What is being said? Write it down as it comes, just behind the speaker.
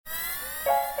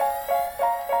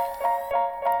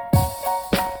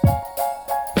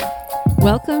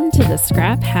Welcome to the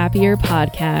Scrap Happier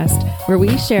podcast, where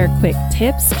we share quick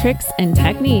tips, tricks, and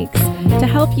techniques to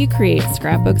help you create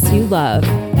scrapbooks you love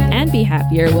and be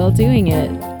happier while doing it.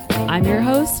 I'm your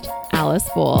host, Alice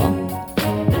Bohl.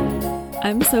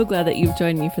 I'm so glad that you've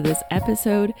joined me for this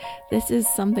episode. This is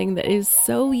something that is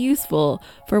so useful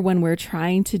for when we're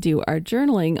trying to do our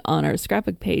journaling on our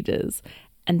scrapbook pages,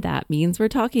 and that means we're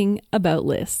talking about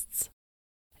lists.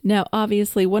 Now,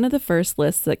 obviously, one of the first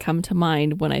lists that come to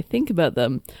mind when I think about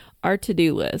them are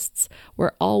to-do lists.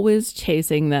 We're always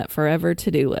chasing that forever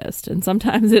to-do list, and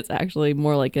sometimes it's actually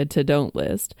more like a to-don't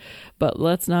list, but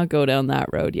let's not go down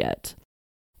that road yet.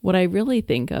 What I really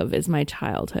think of is my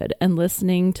childhood and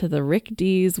listening to the Rick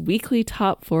Dees weekly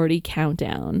top 40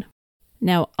 countdown.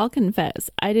 Now, I'll confess,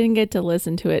 I didn't get to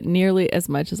listen to it nearly as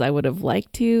much as I would have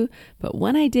liked to, but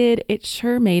when I did, it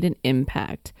sure made an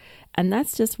impact. And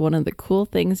that's just one of the cool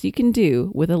things you can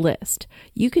do with a list.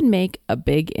 You can make a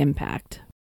big impact.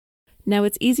 Now,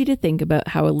 it's easy to think about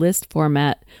how a list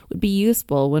format would be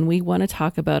useful when we want to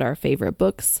talk about our favorite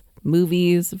books,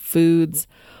 movies, foods,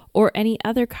 or any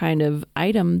other kind of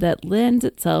item that lends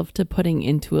itself to putting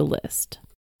into a list.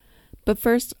 But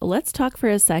first, let's talk for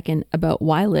a second about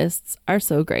why lists are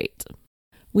so great.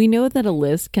 We know that a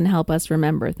list can help us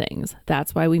remember things.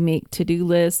 That's why we make to-do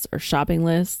lists or shopping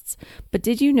lists. But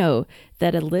did you know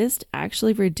that a list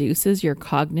actually reduces your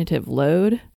cognitive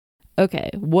load? Okay,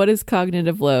 what is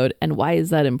cognitive load and why is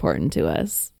that important to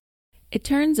us? It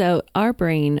turns out our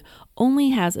brain only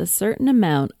has a certain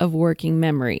amount of working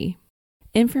memory.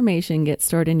 Information gets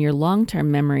stored in your long-term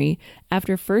memory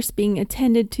after first being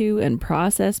attended to and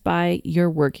processed by your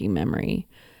working memory.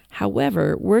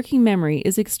 However, working memory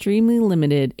is extremely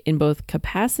limited in both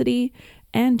capacity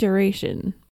and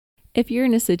duration. If you're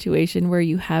in a situation where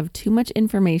you have too much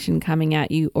information coming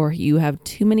at you or you have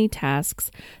too many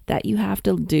tasks that you have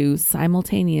to do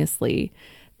simultaneously,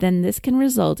 then this can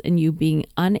result in you being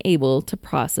unable to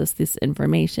process this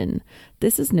information.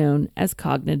 This is known as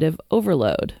cognitive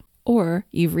overload, or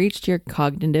you've reached your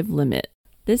cognitive limit.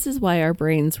 This is why our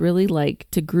brains really like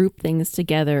to group things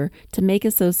together to make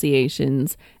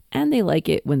associations, and they like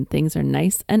it when things are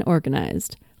nice and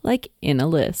organized, like in a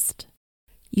list.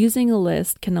 Using a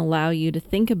list can allow you to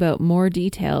think about more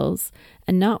details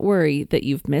and not worry that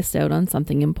you've missed out on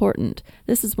something important.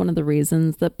 This is one of the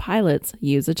reasons that pilots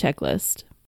use a checklist.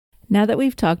 Now that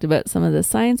we've talked about some of the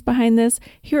science behind this,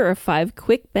 here are 5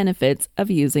 quick benefits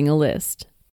of using a list.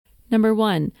 Number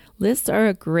 1, lists are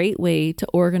a great way to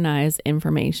organize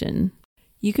information.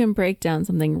 You can break down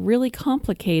something really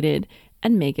complicated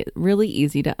and make it really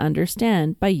easy to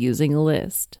understand by using a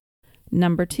list.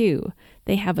 Number 2,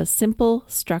 they have a simple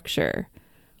structure.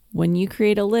 When you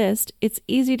create a list, it's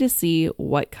easy to see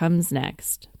what comes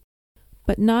next.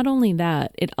 But not only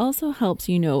that, it also helps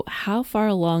you know how far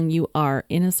along you are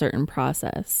in a certain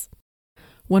process.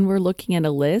 When we're looking at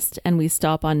a list and we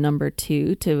stop on number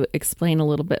 2 to explain a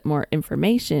little bit more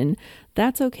information,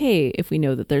 that's okay if we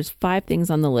know that there's 5 things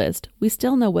on the list. We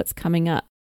still know what's coming up.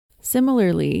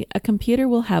 Similarly, a computer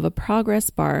will have a progress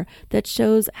bar that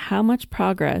shows how much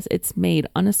progress it's made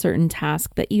on a certain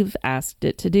task that you've asked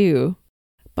it to do.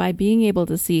 By being able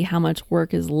to see how much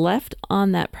work is left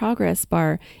on that progress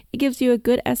bar, it gives you a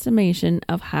good estimation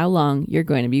of how long you're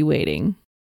going to be waiting.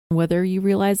 Whether you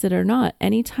realize it or not,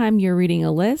 anytime you're reading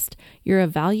a list, you're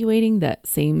evaluating that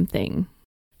same thing.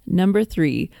 Number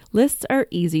 3, lists are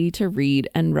easy to read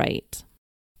and write.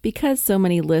 Because so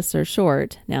many lists are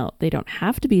short, now they don't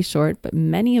have to be short, but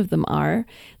many of them are,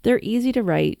 they're easy to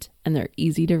write and they're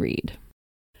easy to read.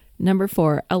 Number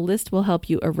 4, a list will help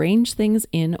you arrange things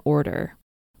in order.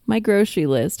 My grocery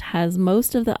list has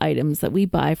most of the items that we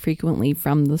buy frequently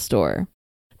from the store.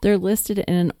 They're listed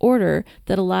in an order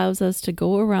that allows us to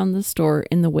go around the store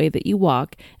in the way that you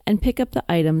walk and pick up the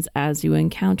items as you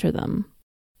encounter them.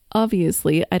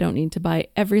 Obviously, I don't need to buy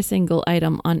every single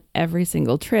item on every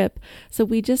single trip, so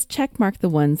we just checkmark the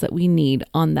ones that we need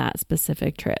on that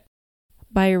specific trip.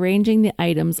 By arranging the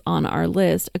items on our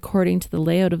list according to the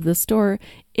layout of the store,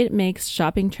 it makes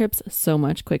shopping trips so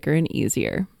much quicker and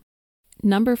easier.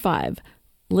 Number 5,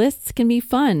 lists can be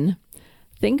fun.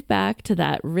 Think back to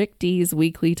that Rick Dees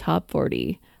weekly top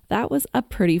 40. That was a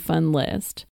pretty fun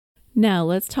list. Now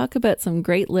let's talk about some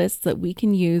great lists that we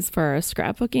can use for our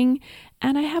scrapbooking,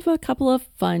 and I have a couple of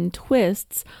fun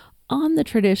twists on the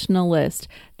traditional list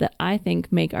that I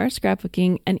think make our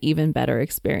scrapbooking an even better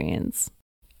experience.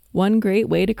 One great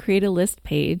way to create a list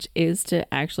page is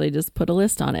to actually just put a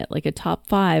list on it, like a top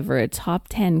 5 or a top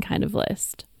 10 kind of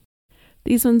list.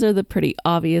 These ones are the pretty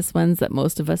obvious ones that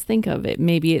most of us think of.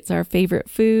 Maybe it's our favorite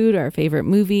food, our favorite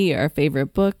movie, our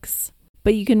favorite books.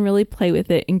 but you can really play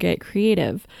with it and get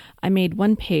creative. I made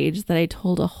one page that I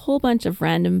told a whole bunch of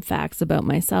random facts about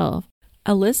myself.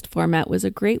 A list format was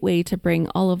a great way to bring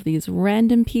all of these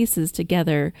random pieces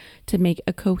together to make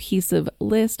a cohesive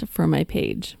list for my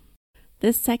page.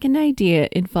 This second idea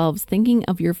involves thinking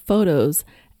of your photos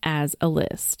as a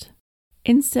list.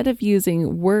 Instead of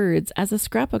using words as a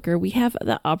scrapbooker, we have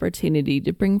the opportunity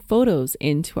to bring photos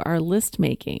into our list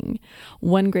making.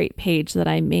 One great page that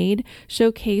I made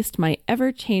showcased my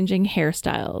ever-changing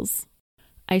hairstyles.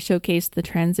 I showcased the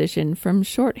transition from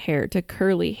short hair to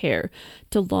curly hair,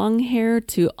 to long hair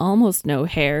to almost no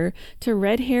hair, to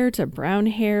red hair to brown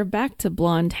hair, back to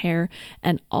blonde hair,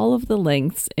 and all of the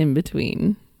lengths in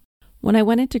between. When I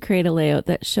wanted to create a layout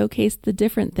that showcased the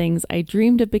different things I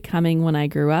dreamed of becoming when I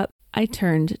grew up, I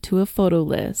turned to a photo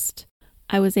list.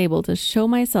 I was able to show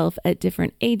myself at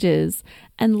different ages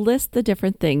and list the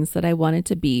different things that I wanted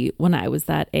to be when I was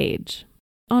that age.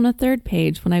 On a third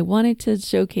page, when I wanted to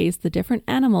showcase the different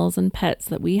animals and pets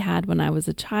that we had when I was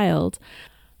a child,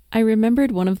 I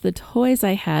remembered one of the toys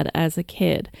I had as a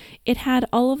kid. It had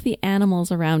all of the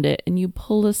animals around it, and you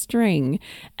pull a string,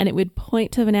 and it would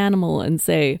point to an animal and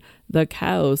say, "The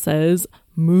cow says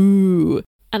moo."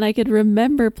 And I could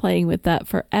remember playing with that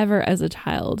forever as a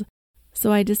child.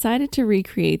 So I decided to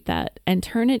recreate that and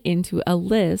turn it into a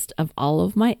list of all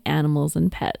of my animals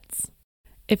and pets.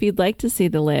 If you'd like to see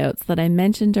the layouts that I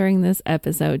mentioned during this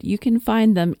episode, you can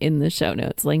find them in the show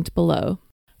notes linked below.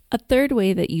 A third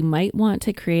way that you might want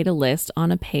to create a list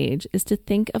on a page is to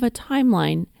think of a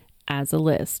timeline as a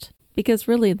list, because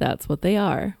really that's what they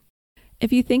are.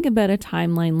 If you think about a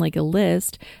timeline like a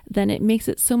list, then it makes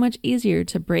it so much easier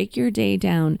to break your day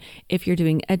down if you're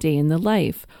doing a day in the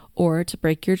life, or to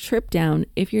break your trip down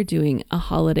if you're doing a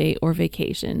holiday or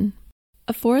vacation.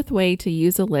 A fourth way to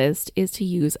use a list is to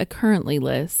use a currently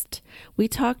list. We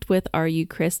talked with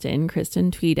Kristen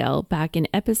Tweedell, back in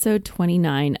episode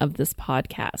 29 of this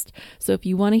podcast. So if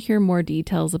you want to hear more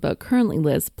details about currently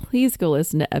lists, please go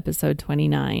listen to episode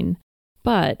 29.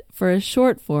 But for a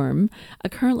short form, a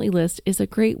currently list is a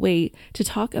great way to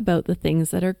talk about the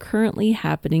things that are currently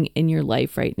happening in your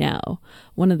life right now.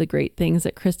 One of the great things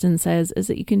that Kristen says is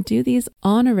that you can do these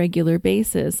on a regular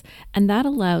basis, and that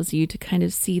allows you to kind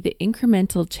of see the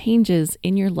incremental changes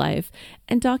in your life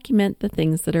and document the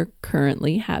things that are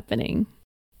currently happening.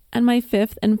 And my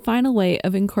fifth and final way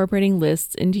of incorporating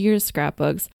lists into your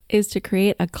scrapbooks is to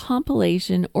create a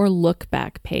compilation or look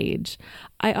back page.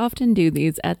 I often do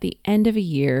these at the end of a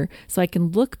year so I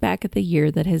can look back at the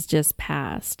year that has just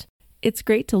passed. It's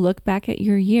great to look back at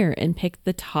your year and pick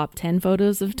the top 10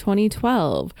 photos of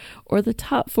 2012 or the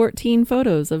top 14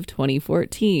 photos of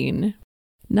 2014.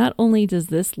 Not only does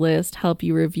this list help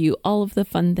you review all of the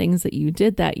fun things that you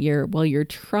did that year while you're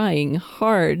trying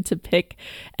hard to pick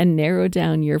and narrow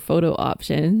down your photo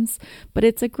options, but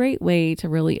it's a great way to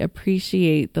really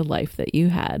appreciate the life that you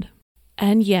had.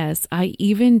 And yes, I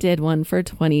even did one for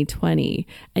 2020,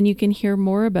 and you can hear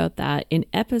more about that in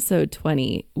episode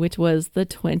 20, which was the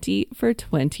 20 for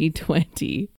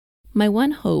 2020. My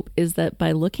one hope is that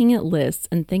by looking at lists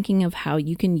and thinking of how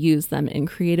you can use them in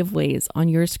creative ways on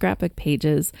your scrapbook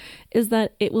pages is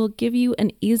that it will give you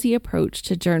an easy approach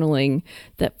to journaling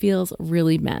that feels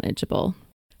really manageable.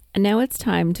 And now it's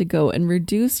time to go and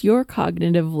reduce your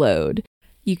cognitive load.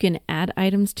 You can add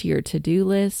items to your to-do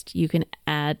list. You can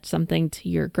add something to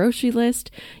your grocery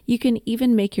list. You can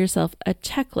even make yourself a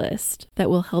checklist that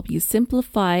will help you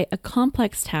simplify a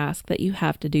complex task that you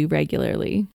have to do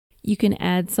regularly. You can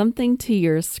add something to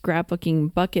your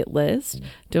scrapbooking bucket list.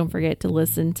 Don't forget to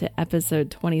listen to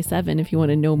episode 27 if you want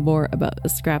to know more about the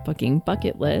scrapbooking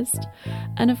bucket list.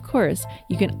 And of course,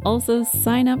 you can also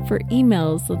sign up for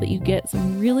emails so that you get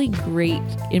some really great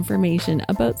information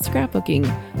about scrapbooking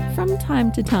from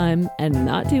time to time and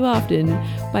not too often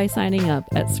by signing up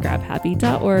at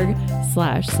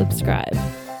scraphappy.org/subscribe.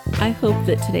 I hope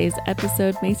that today's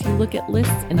episode makes you look at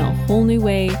lists in a whole new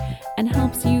way and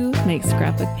helps you make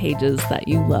scrapbook pages that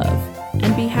you love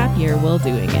and be happier while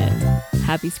doing it.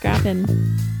 Happy scrapping!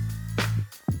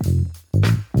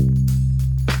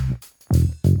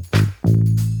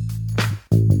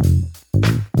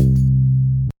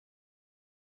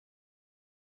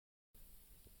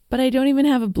 But I don't even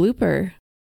have a blooper.